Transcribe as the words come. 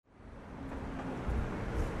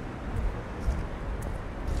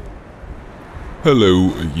Hello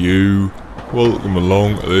to you. Welcome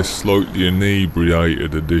along to this slightly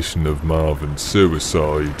inebriated edition of Marvin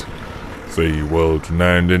Suicide, the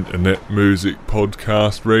world-renowned internet music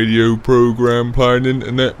podcast radio program playing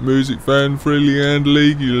internet music fan-freely and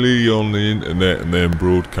legally on the internet and then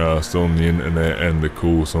broadcast on the internet and of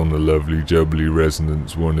course on the lovely jubbly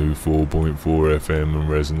Resonance 104.4 FM and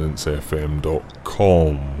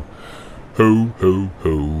ResonanceFM.com. Ho ho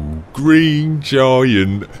ho, Green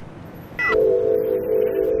Giant.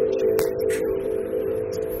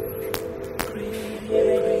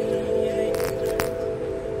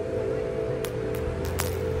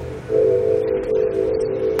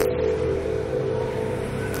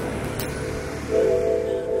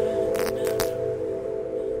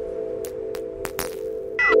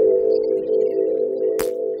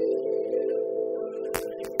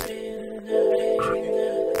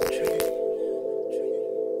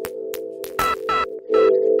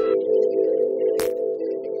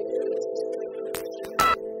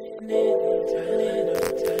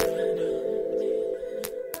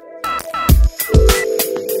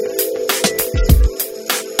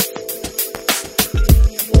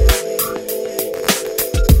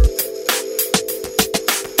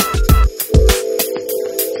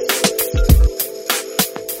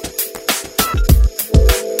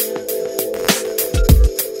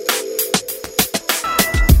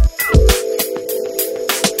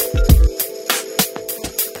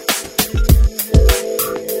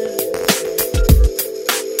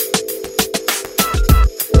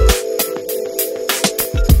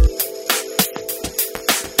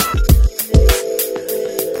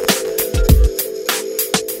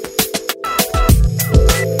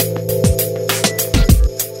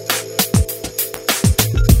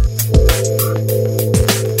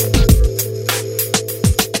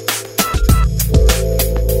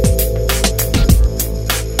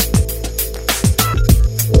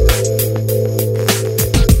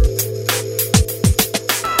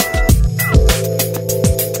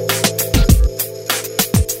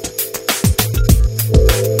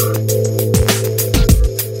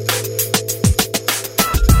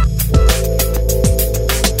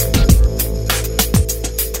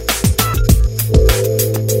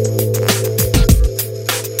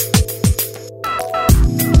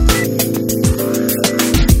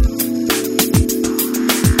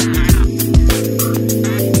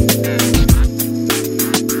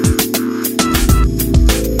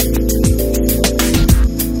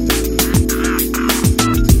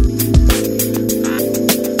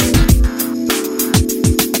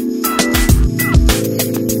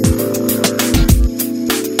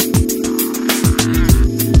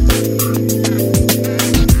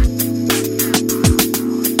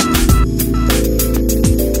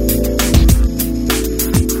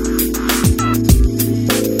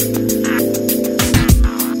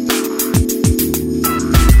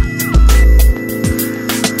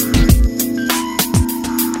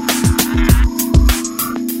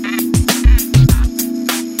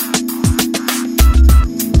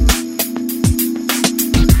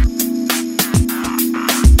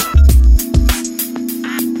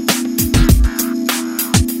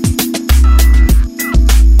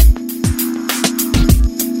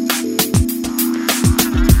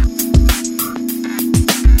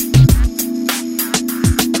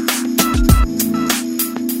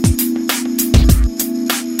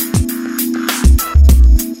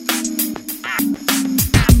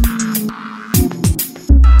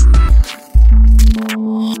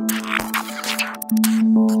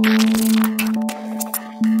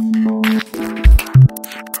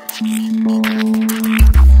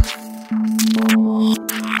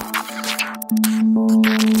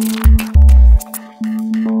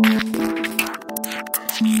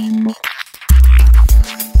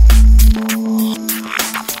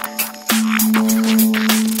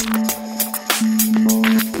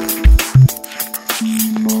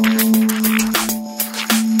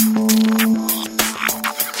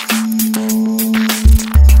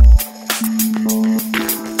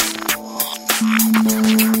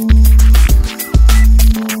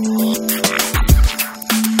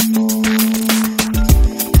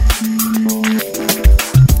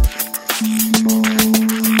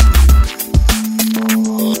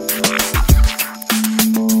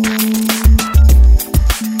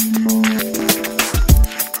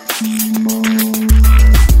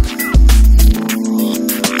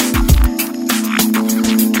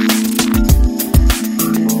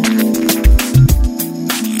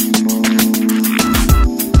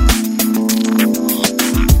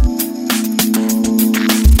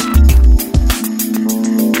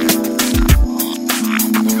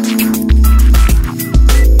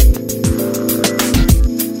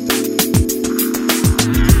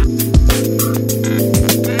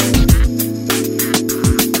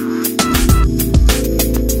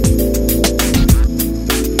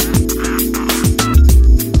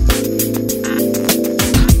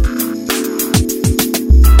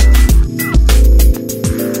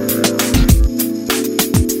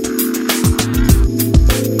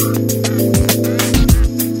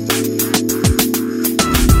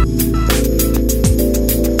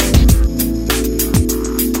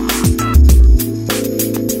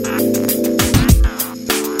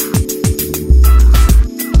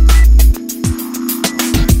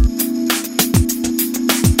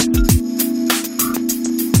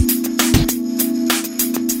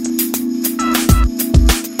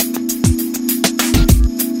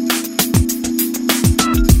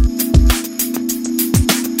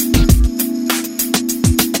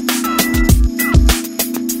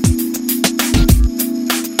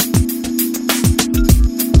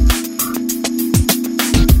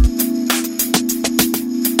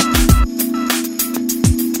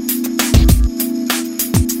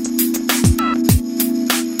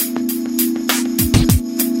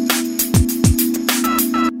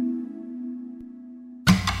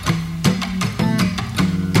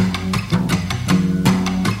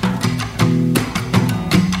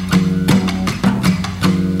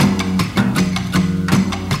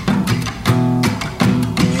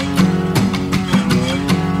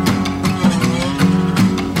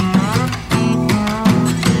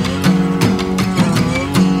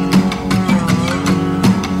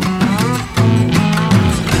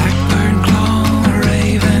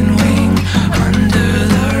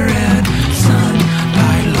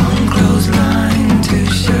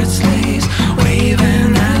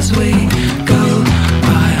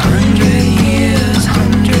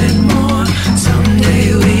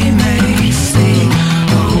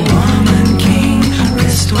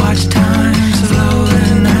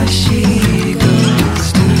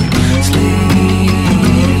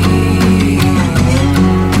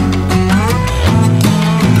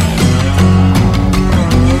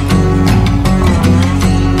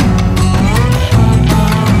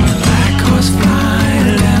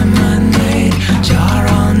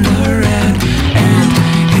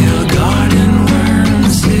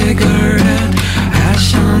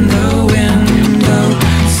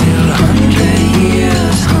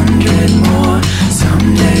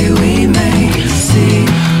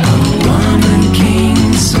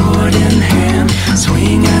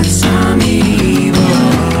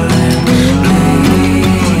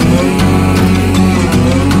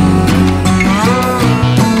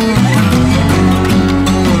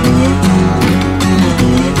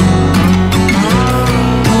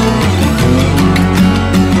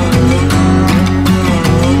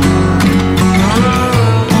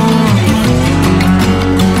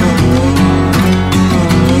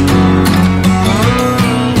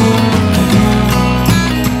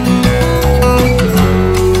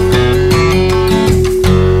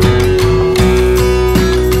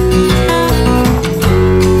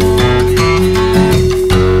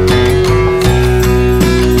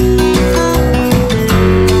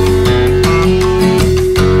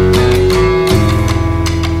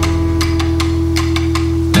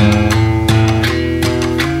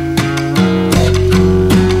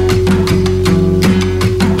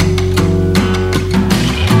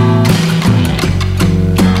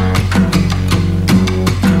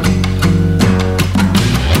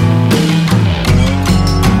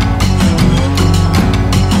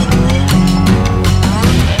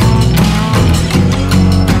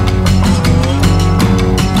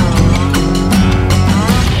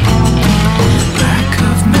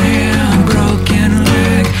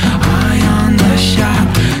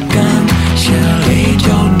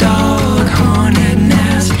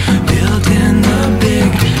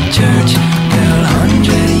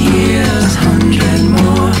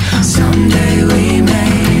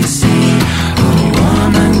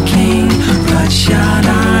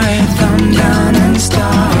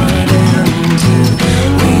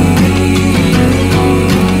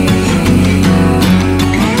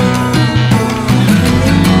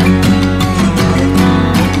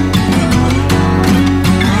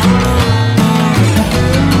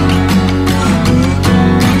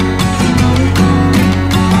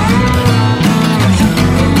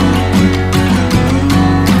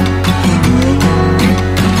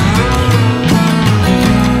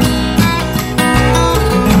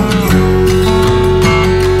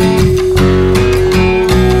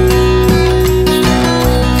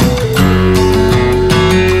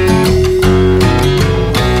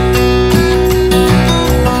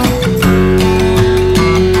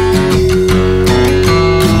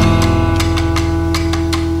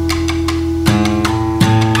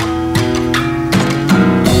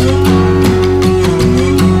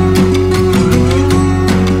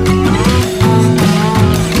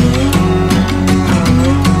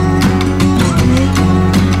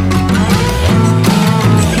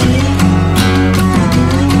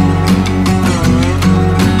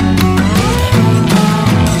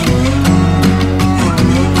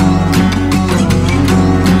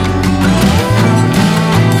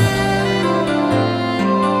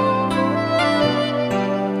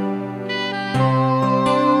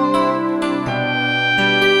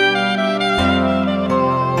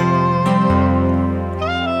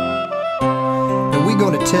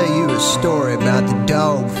 story about the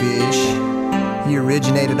dogfish. He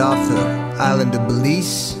originated off the island of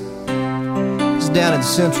Belize. It's down in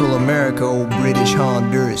Central America, old British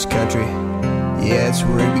Honduras country. Yeah, that's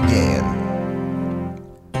where it began.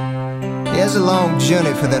 He has a long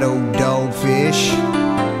journey for that old dogfish,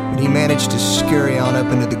 but he managed to scurry on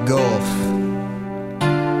up into the Gulf.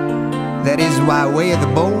 That is by way of the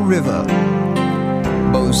Bow River.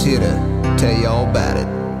 Bo's here to tell you all about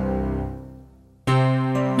it.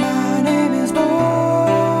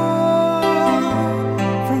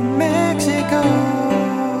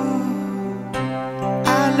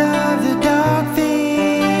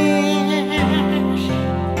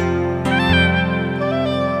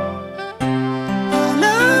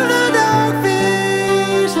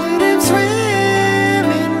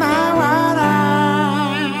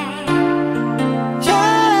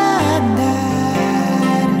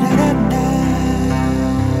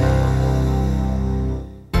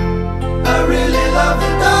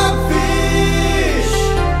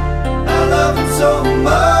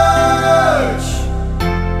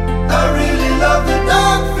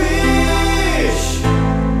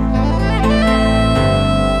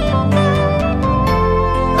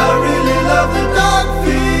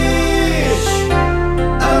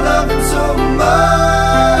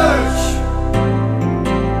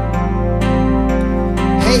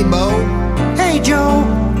 Hey, Bo. Hey, Joe.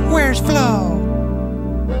 Where's Flo?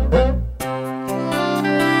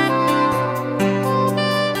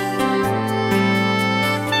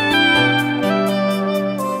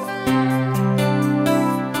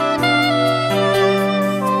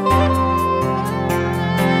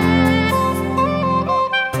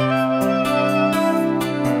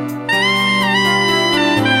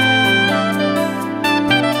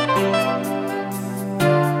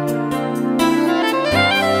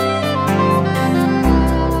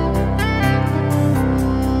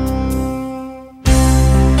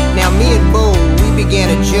 Began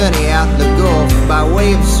a journey out in the Gulf by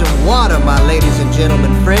way of some water, my ladies and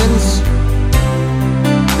gentlemen friends.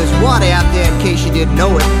 There's water out there in case you didn't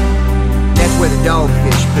know it. That's where the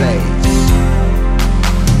dogfish plays.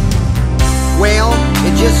 Well,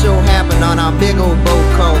 it just so happened on our big old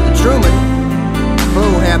boat called the Truman, Bo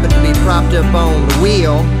happened to be propped up on the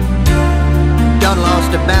wheel. Done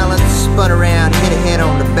lost her balance, spun around, hit her head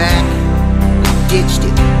on the back, and ditched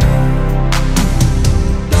it.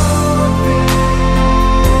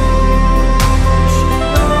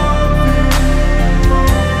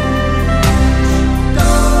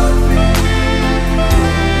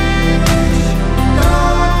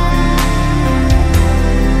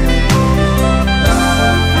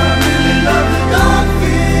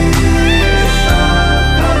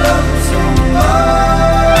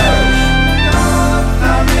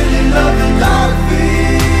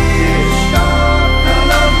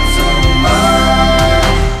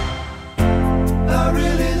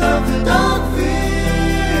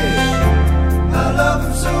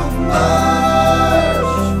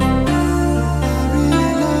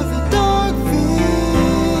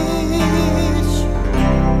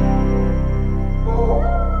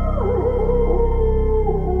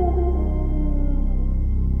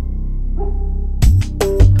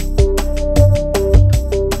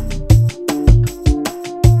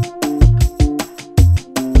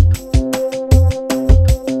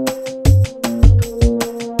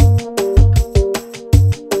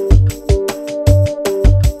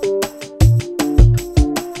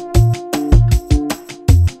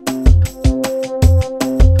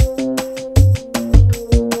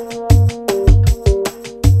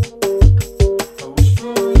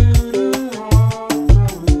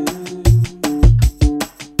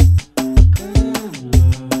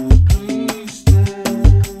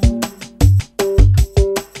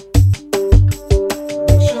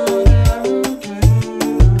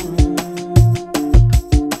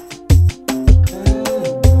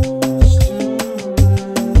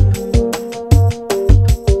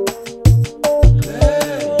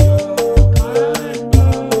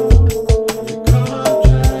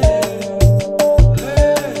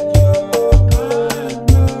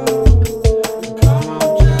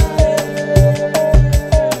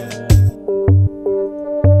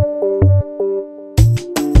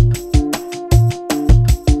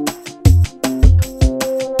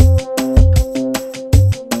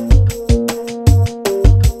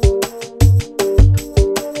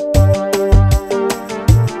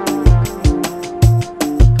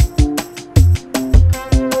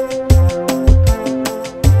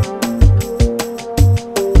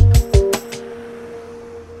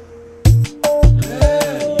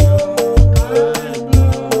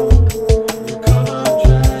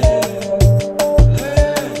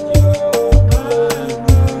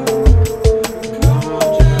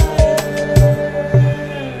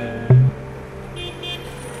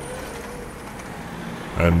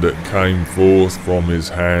 sound that came forth from his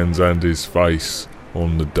hands and his face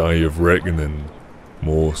on the day of reckoning.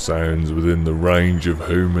 More sounds within the range of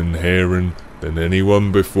human hearing than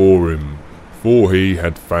anyone before him, for he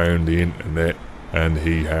had found the internet and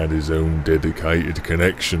he had his own dedicated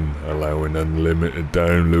connection, allowing unlimited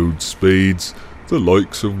download speeds, the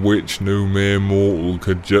likes of which no mere mortal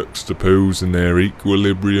could juxtapose in their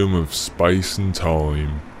equilibrium of space and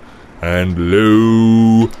time. And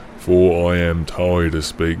lo, for I am tired of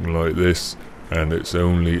speaking like this, and it's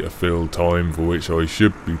only a fill time for which I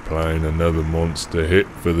should be playing another monster hit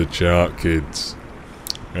for the chart kids.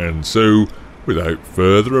 And so, without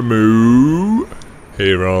further ado,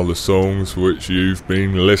 here are the songs for which you've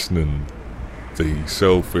been listening. The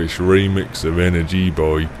Selfish remix of Energy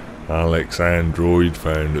by Alex Android,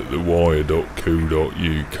 found at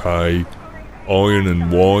thewire.co.uk. Iron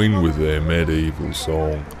and Wine with their medieval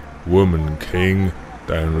song Woman King,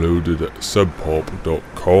 downloaded at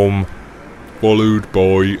subpop.com, followed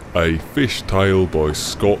by A Fishtail by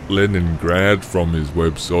Scott Leningrad from his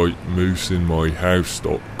website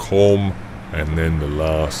mooseinmyhouse.com, and then the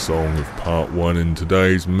last song of part 1 in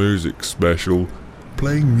today's music special,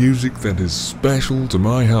 playing music that is special to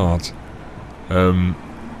my heart.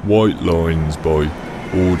 White Lines by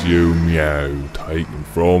Audio Meow, taken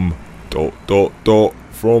from ...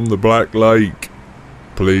 from the Black Lake.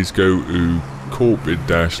 Please go to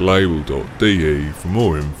corporate-label.de for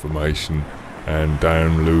more information and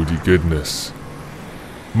download your goodness.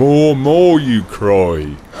 More, you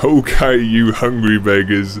cry. Okay, you hungry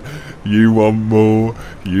beggars, you want more,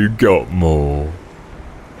 you got more.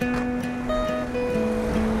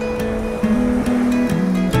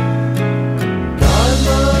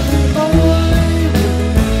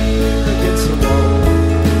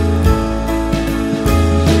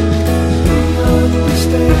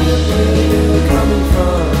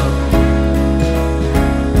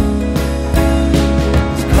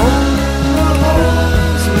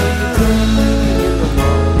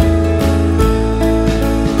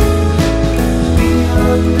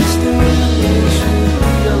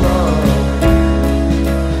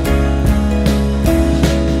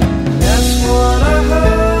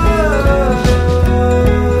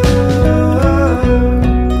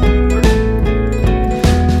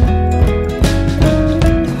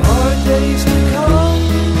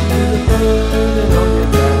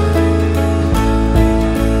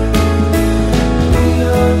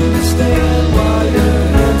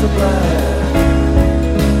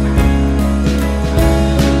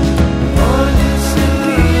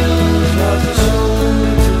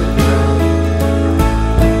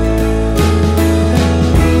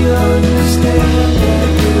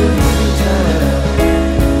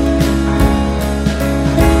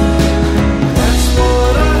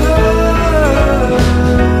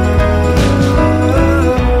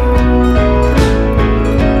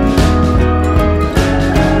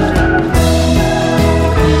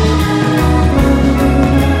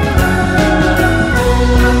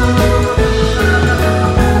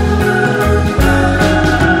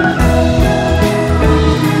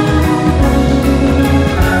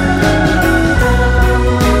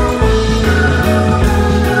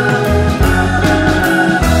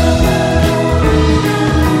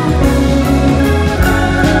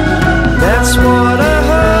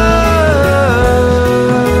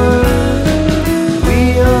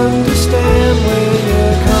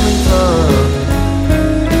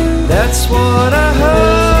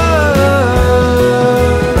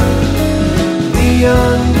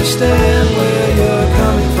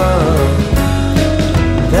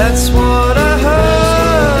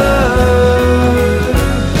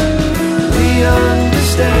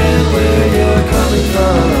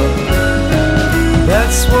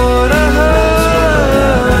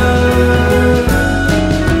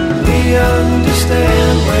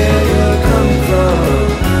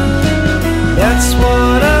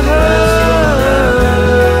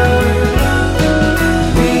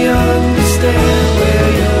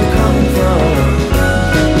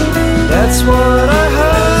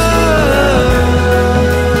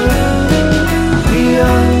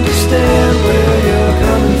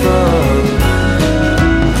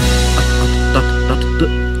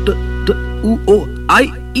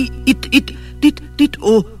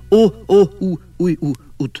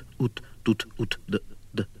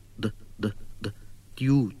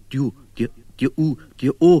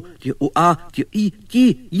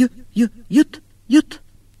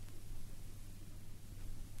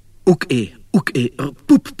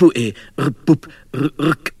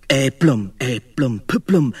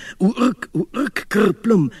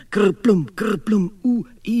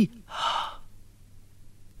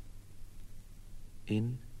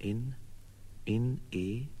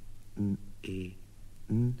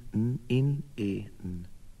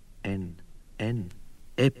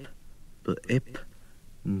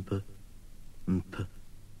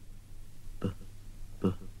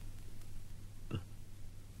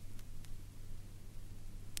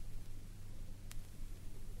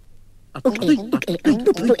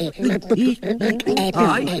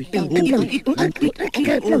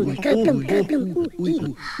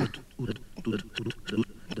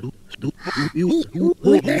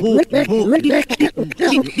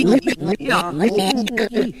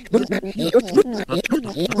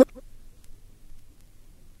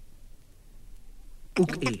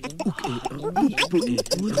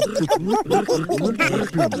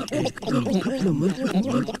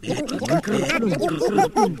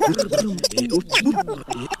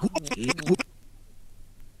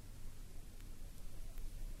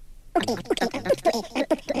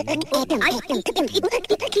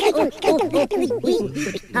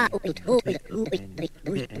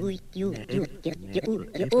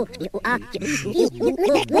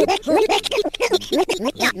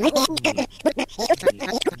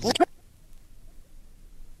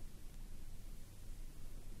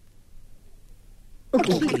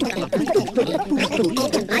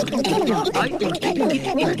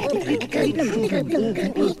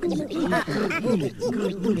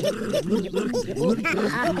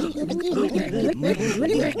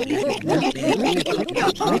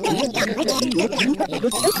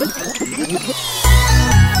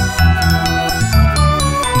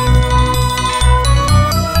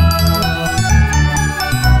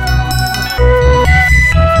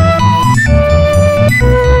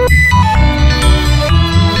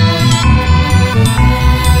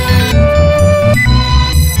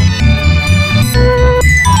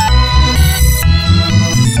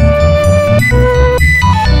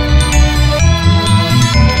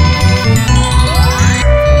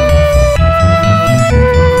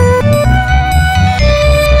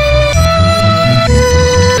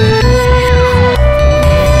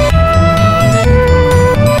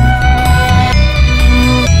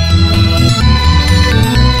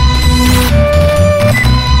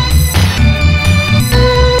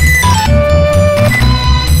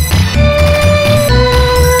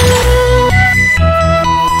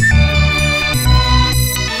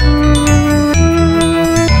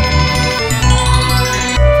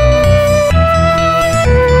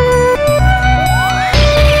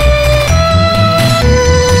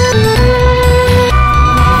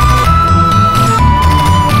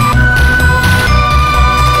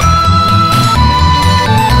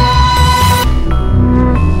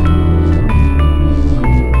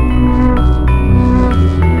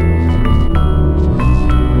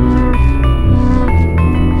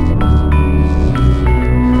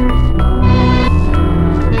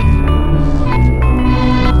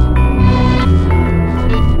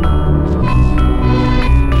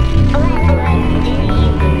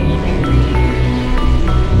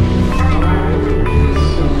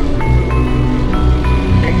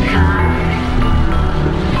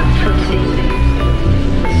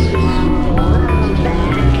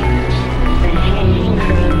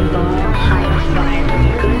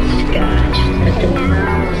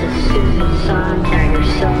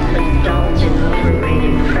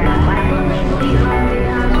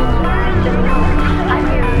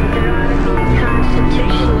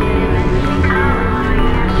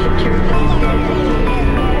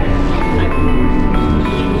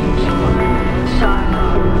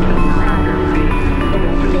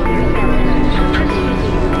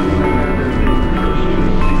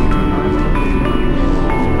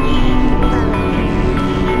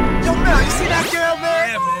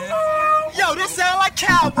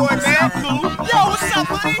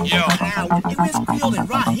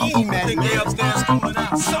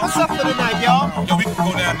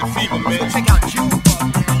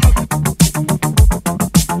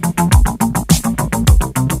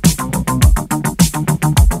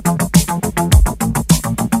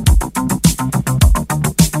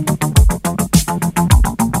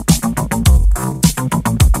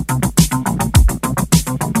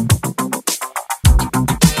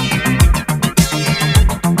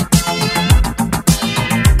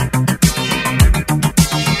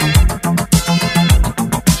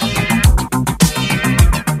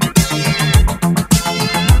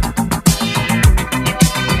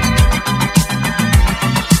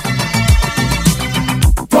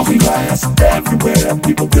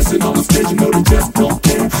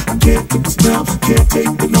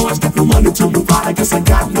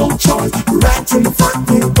 Rats in the front,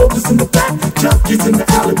 little roaches in the back, junkies in the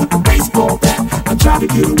alley with the baseball bat. tried to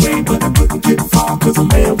get away, but I couldn't get far, cause a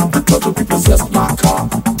man with the culture repossessed my car.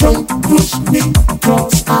 Don't push me,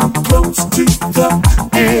 cause I'm close to the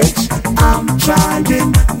edge. I'm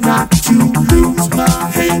trying not to lose my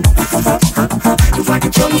head. It's like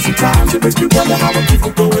a trouble sometimes, it makes me wonder how I keep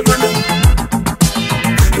from going under.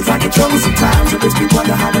 It's like a trouble sometimes, it makes me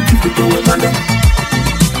wonder how I keep from going under.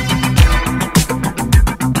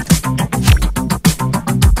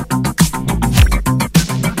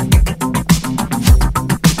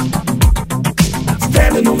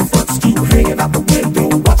 On the front stoop, hanging out the window,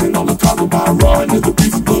 watching all the cars go by, riding as the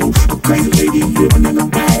breeze blow. A crazy lady living in a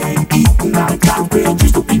bag, eating out of cotton bed,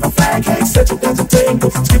 used to be a fag hag, such a dance a tango,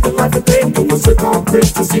 skipping like a tango, was a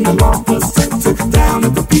conference to sing along the center, down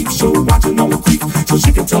at the peep show, watching all the creeps, so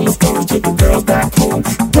she can tell the stories to the girls back home.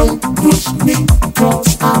 Don't push me,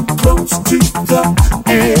 cause I'm close to the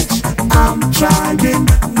edge. I'm trying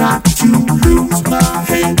not to lose my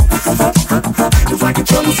head. It's like a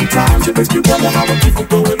trouble sometimes, it makes me wonder how I keep from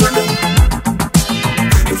going under.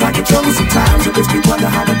 It's like a trouble sometimes, it makes me wonder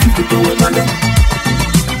how I keep from going under.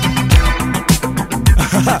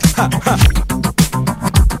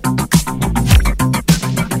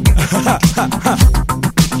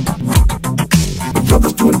 My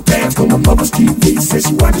brother's doing a dance on my mother's TV. Says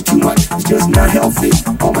she watches too much, it's just not healthy.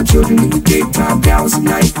 All my children in the daytime, hours at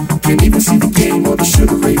night. Can't even see the game or the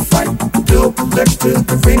Sugar Ray fight. The bill collectors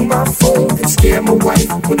that ring my phone and scare my wife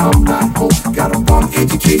when I'm not home. Got a bum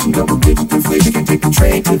education, double-digit inflation. Can't take the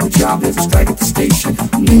train to the job, there's a strike at the station.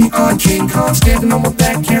 Neon King Kong standing on my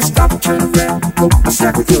back, can't stop or turn around. Hope my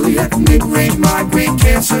sacroiliac, mid-range, migraine,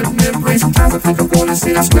 cancer, membrane. Sometimes I think I'm gonna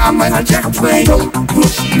say that's why I might hijack a plane. Don't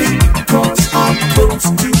push me, cause I'm close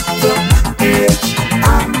to the edge.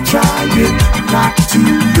 I'm trying not to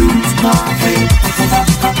lose my head.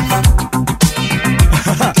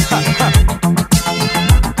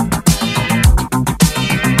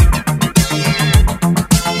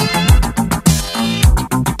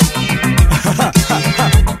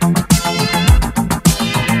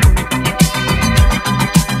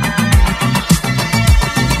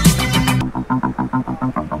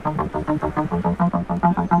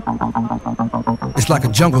 It's like a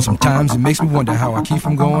jungle sometimes, it makes me wonder how I keep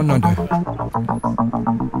from going under.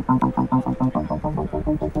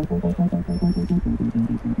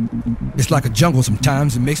 It's like a jungle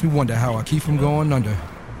sometimes, it makes me wonder how I keep from going under.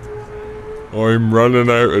 I'm running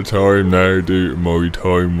out of time now due to my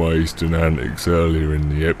time wasting antics earlier in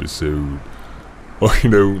the episode. I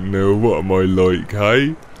don't know, what am I like,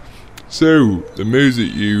 hey? So, the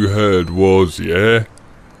music you heard was,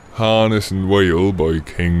 Harness and Wheel by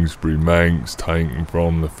Kingsbury Manx, taken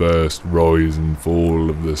from the first Rise and Fall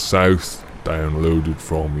of the South, downloaded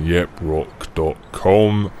from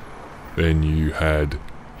yeprock.com. Then you had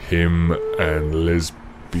Him and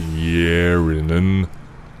Lesbierinnen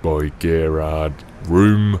by Gerard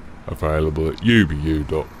Room, available at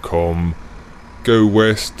ubu.com. Go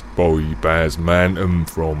West by Baz Mantum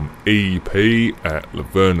from EP at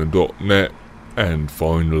laverna.net. And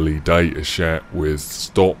finally Data Chat with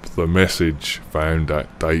Stop the Message, found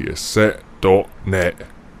at dataset.net.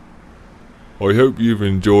 I hope you've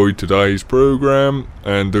enjoyed today's programme,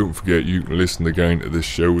 and don't forget you can listen again to this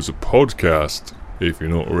show as a podcast, if you're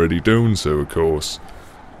not already doing so, of course.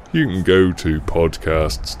 You can go to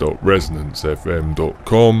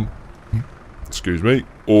podcasts.resonancefm.com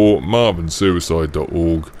or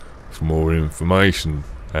marvinsuicide.org for more information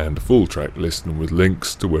and a full track listing with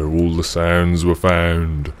links to where all the sounds were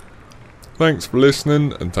found. Thanks for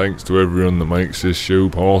listening, and thanks to everyone that makes this show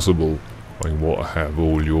possible. I want to have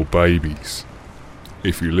all your babies.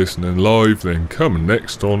 If you're listening live, then coming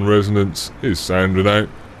next on Resonance is Sounding Out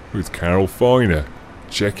with Carol Finer.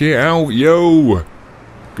 Check it out, yo!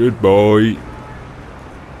 Goodbye.